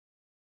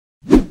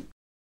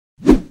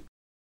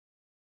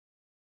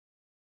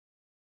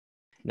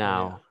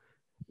Now,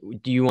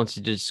 do you want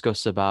to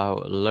discuss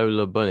about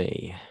Lola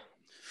Bunny?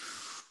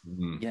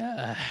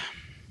 Yeah.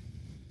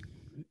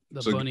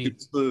 So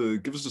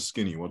give us the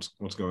skinny. What's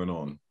going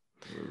on?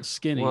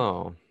 Skinny.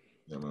 Well,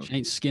 she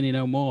ain't skinny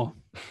no more.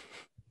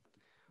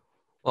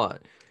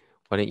 What?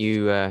 Why don't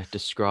you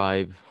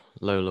describe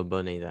Lola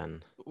Bunny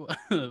then?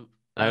 Well,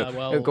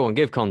 go on,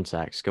 give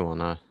context. Go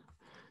on.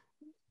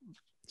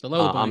 So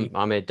Lola Bunny,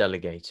 I'm here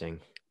delegating.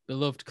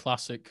 Beloved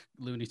classic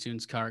Looney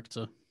Tunes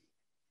character.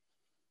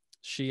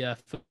 She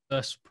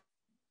first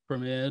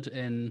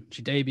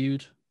she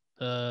debuted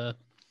her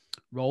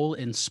role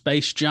in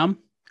Space Jam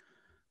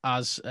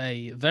as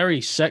a very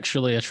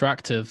sexually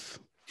attractive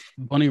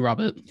bunny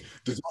rabbit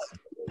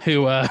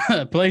who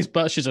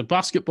she's a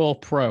basketball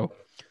pro.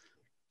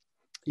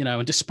 You know,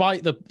 and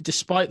despite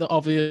the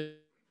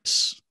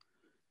obvious,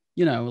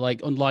 you know,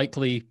 like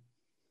unlikely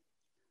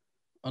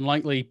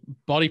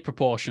body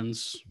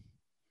proportions,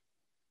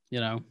 you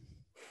know,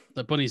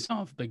 the bunnies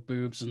have big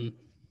boobs and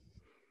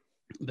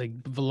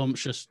big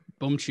voluptuous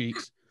bum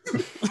cheeks.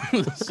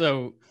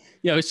 So,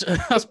 yeah,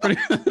 that's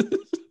pretty.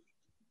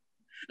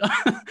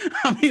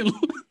 I mean,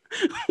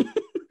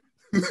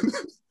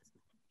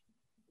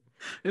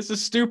 it's a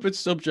stupid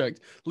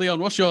subject. Leon,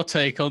 what's your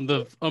take on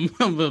the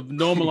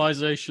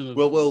normalization of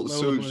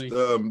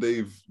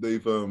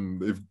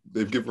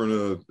they've given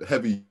her a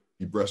heavy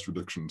breast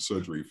reduction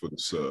surgery for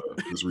this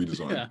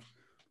redesign. Yeah.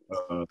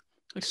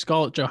 Like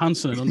Scarlett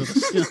Johansson under the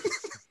skin.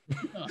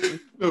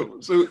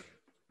 So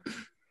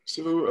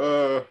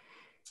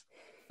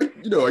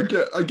you know, I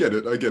get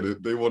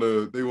it. They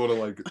wanna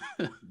like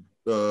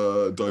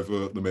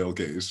divert the male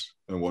gaze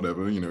and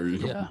whatever, you know,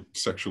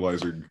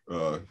 sexualizing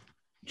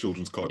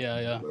children's cartoons.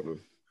 Yeah. Whatever.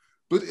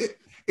 But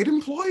it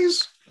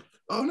implies,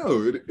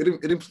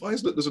 it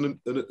implies that there's an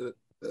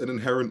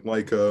inherent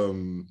like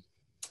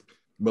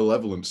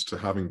malevolence to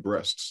having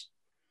breasts,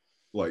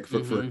 like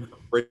for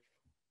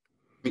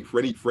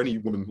any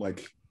woman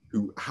like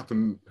who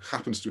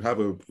happens to have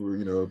a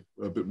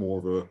bit more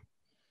of a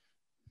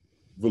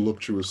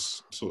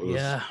voluptuous sort of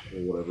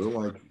or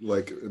whatever,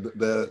 like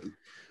they're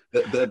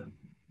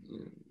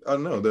I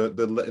don't know,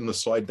 they're letting the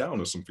side down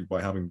or something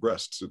by having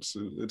breasts. It's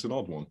an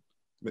odd one.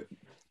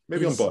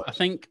 Maybe I'm biased. I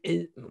think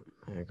there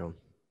you go.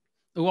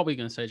 What were you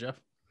going to say,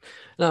 Jeff?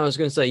 No, I was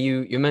going to say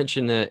you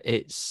mentioned that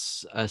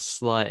it's a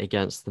slight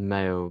against the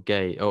male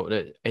gaze, or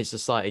it's a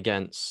slight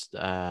against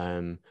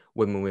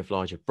women with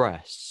larger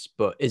breasts.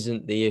 But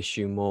isn't the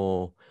issue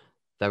more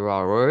there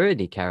are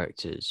already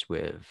characters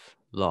with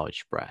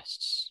large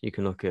breasts? You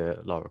can look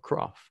at Lara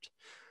Croft,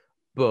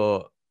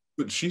 but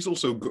she's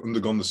also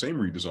undergone the same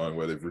redesign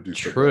where they've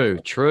reduced.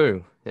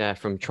 True. Yeah,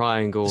 from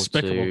triangle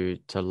to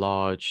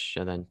large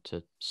and then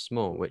to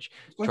small, which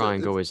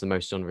triangle is the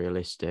most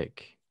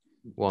unrealistic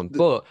one.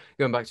 But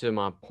going back to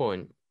my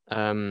point,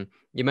 you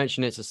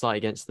mentioned it's a slight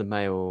against the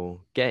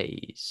male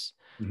gaze.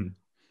 Mm-hmm.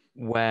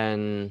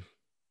 When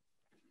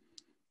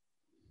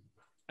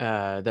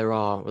there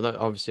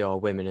obviously are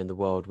women in the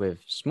world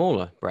with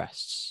smaller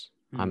breasts.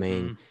 Mm-hmm. I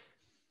mean,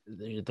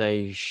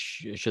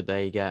 should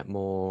they get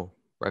more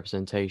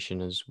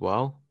representation as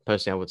well?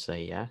 Personally, I would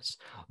say yes.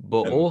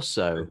 But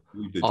also,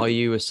 are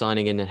you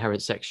assigning an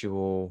inherent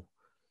sexuality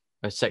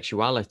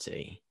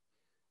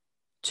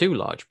to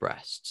large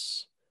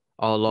breasts?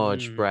 Are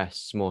large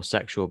breasts more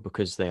sexual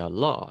because they are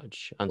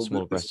large, and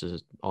small breasts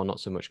are not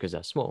so much because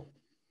they're small?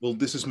 Well,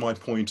 this is my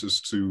point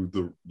as to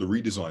the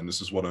redesign.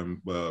 This is what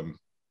I'm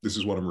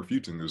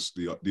refuting, is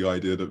the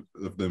idea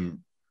of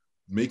them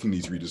making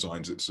these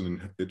redesigns.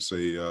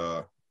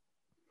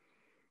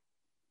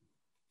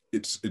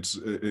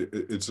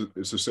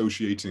 It's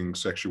associating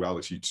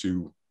sexuality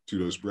to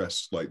those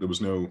breasts. Like there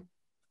was no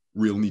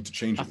real need to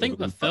change it. I think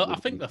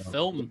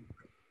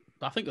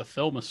the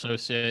film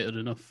associated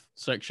enough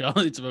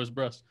sexuality to those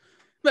breasts.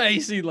 But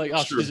you see, like,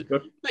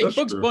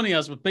 Bugs Bunny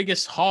has the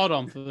biggest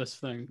hard-on for this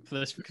thing, for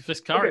this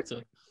character.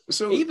 Okay.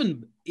 So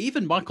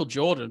even Michael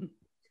Jordan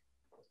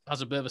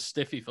has a bit of a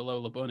stiffy for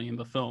Lola Bunny in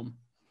the film.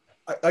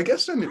 I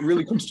guess then it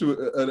really comes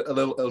to an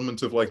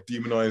element of like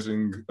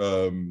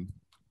demonizing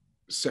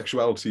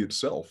sexuality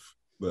itself.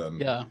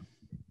 Then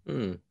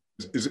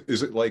is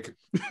it like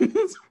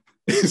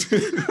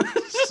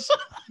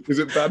is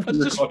it bad for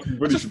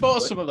I just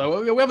thought some of that.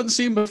 We haven't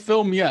seen the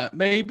film yet.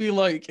 Maybe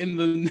like in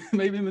the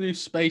new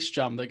Space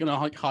Jam, they're gonna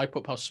like hype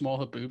up how small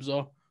her boobs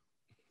are.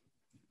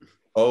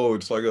 Oh,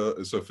 it's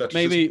a fetish.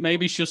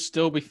 Maybe she'll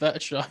still be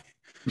fetishized.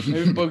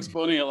 Maybe Bugs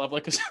Bunny will have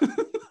like a.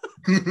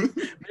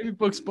 Maybe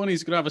Bugs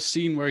Bunny's gonna have a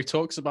scene where he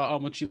talks about how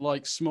much he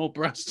likes small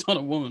breasts on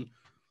a woman,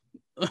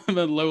 and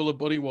then Lola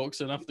Bunny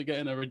walks in after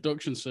getting a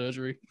reduction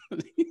surgery.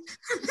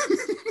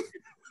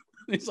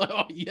 He's like,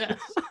 "Oh yes."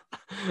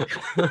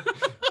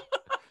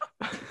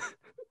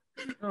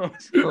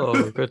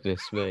 Oh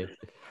goodness me.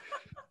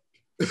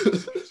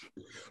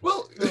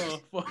 Well,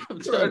 I'm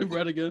turning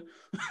red again.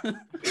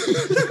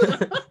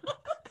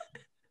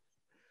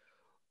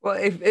 Well,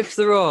 if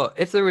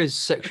there is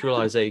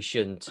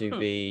sexualization to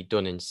be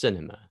done in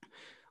cinema,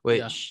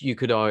 which you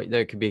could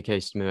there could be a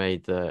case to be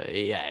made that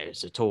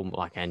it's a tool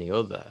like any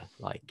other,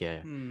 like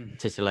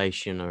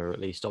titillation or at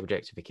least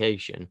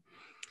objectification.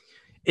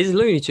 Is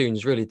Looney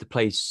Tunes really the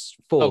place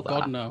for that?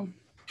 God, no.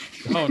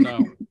 Oh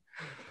no.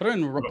 Put her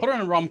in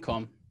a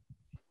rom-com.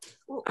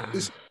 Well,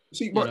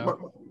 see,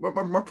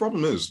 my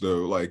problem is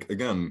though, like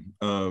again,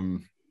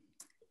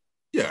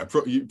 you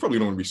probably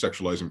don't want to be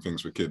sexualizing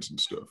things for kids and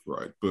stuff,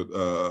 right? But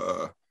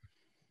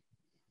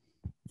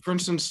for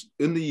instance,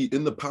 in the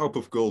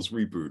Powerpuff Girls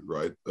reboot,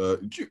 right?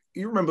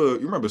 You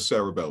remember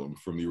Sarah Bellum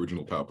from the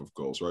original Powerpuff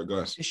Girls, right,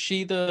 guys? Is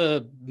she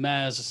the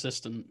mayor's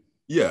assistant?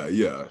 Yeah.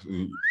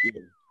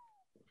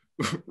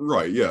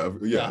 Right, yeah.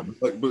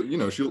 Like, but you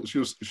know, she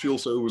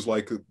also was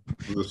like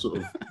the sort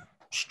of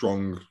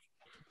strong.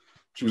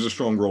 She was a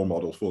strong role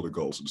model for the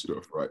girls and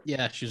stuff, right?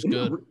 Yeah, she's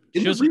good.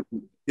 In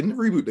the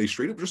reboot, they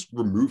straight up just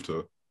removed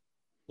her.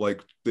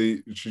 Like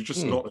she's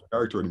just not a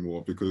character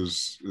anymore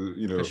because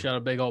you know she had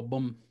a big old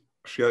bum.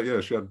 She had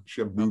boobies.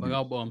 Big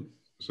old bum.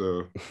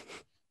 So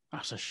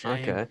that's a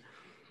shame. Okay.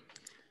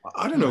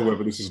 I don't know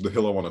whether this is the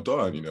hill I want to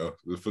die on. You know,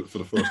 for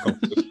the first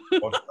competition.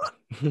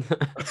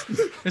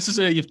 This is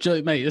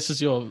mate. This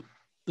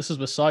is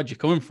the side you're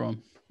coming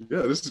from.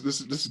 Yeah, this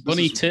is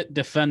Bunny tit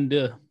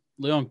defender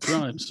Leon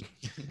Grimes.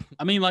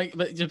 I mean, like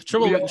the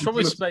trouble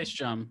with Space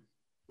Jam.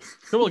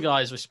 Trouble,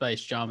 guys, with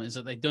Space Jam is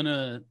that they've done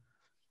it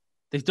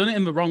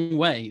in the wrong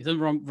way. They've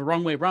done the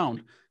wrong way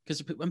around.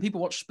 Because when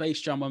people watch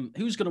Space Jam,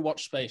 who's going to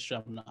watch Space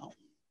Jam now?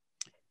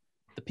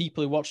 The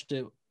people who watched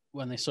it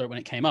when they saw it when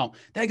it came out,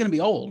 they're going to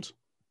be old.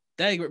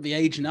 They're at the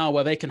age now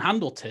where they can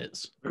handle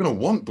tits. They're going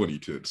to want bunny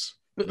tits.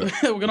 We're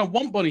going to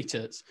want bunny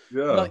tits.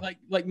 Yeah.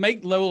 Like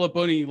make Lola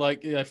Bunny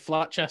like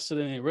flat chested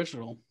in the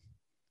original.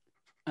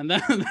 And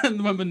then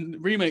when the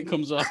remake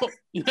comes out,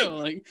 you know,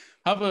 like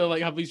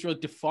have these real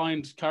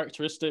defined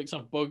characteristics,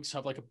 have bugs,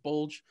 have like a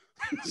bulge,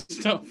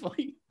 stuff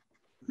like.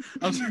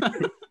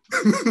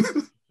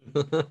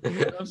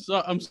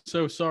 I'm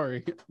so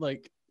sorry,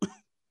 like,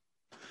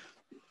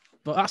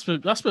 but that's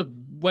the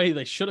way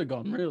they should have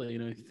gone, really. You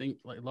know, you think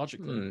like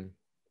logically.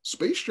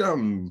 Space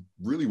Jam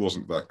really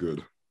wasn't that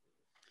good.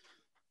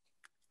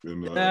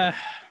 In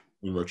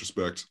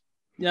retrospect.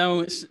 No,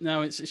 it's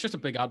just a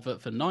big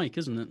advert for Nike,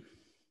 isn't it?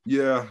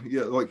 Yeah.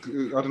 Like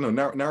I don't know.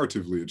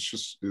 Narratively, it's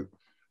just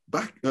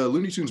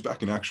Looney Tunes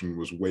Back in Action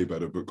was way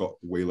better, but got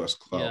way less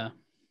clout. Yeah.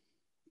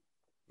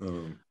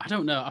 I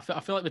don't know. I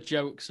feel like the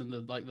jokes and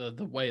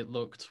the way it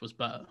looked was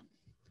better.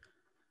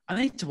 I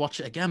need to watch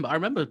it again, but I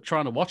remember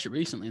trying to watch it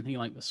recently and thinking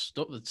like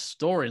the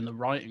story and the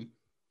writing,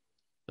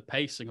 the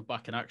pacing of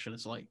Back in Action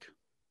is like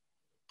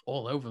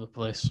all over the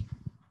place.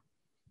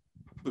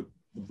 But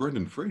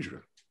Brendan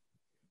Fraser.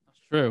 That's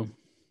true.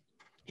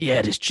 He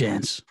had his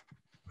chance.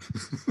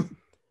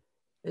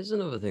 There's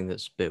another thing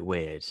that's a bit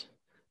weird.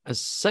 As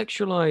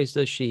sexualized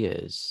as she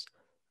is,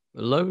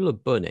 Lola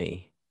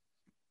Bunny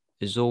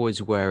is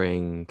always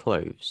wearing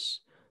clothes.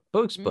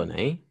 Bugs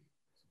Bunny,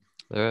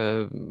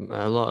 there are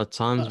a lot of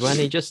times when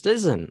he just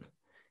isn't.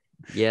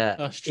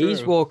 Yeah,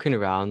 he's walking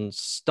around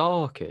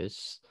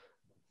starkers,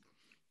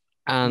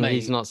 and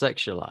he's not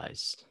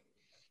sexualized.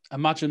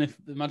 Imagine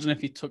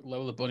if he took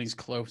Lola Bunny's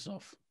clothes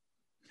off.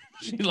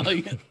 She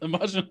like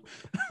imagine.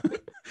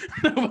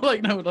 No,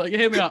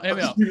 hear me out.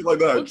 Like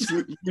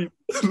that.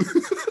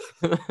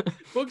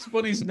 Bugs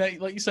Bunny's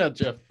naked, like you said,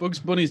 Jeff. Bugs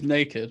Bunny's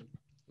naked.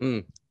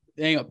 He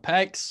ain't got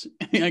pecs.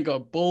 He ain't got a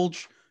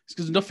bulge. It's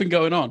because there's nothing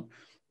going on.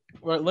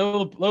 Right,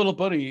 Lola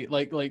Bunny,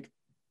 like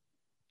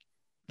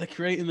they're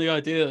creating the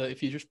idea that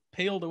if you just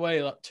peeled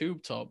away that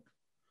tube top,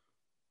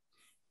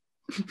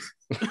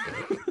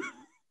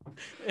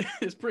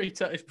 it's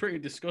pretty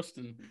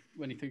disgusting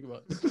when you think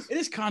about it.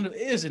 It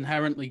is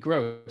inherently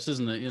gross,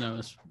 isn't it? You know,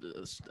 it's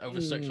over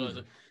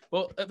sexualized.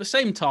 But at the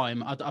same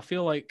time, I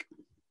feel like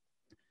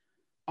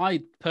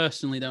I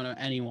personally don't know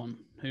anyone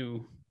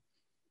who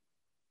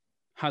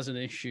has an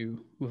issue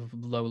with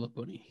Lola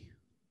Bunny.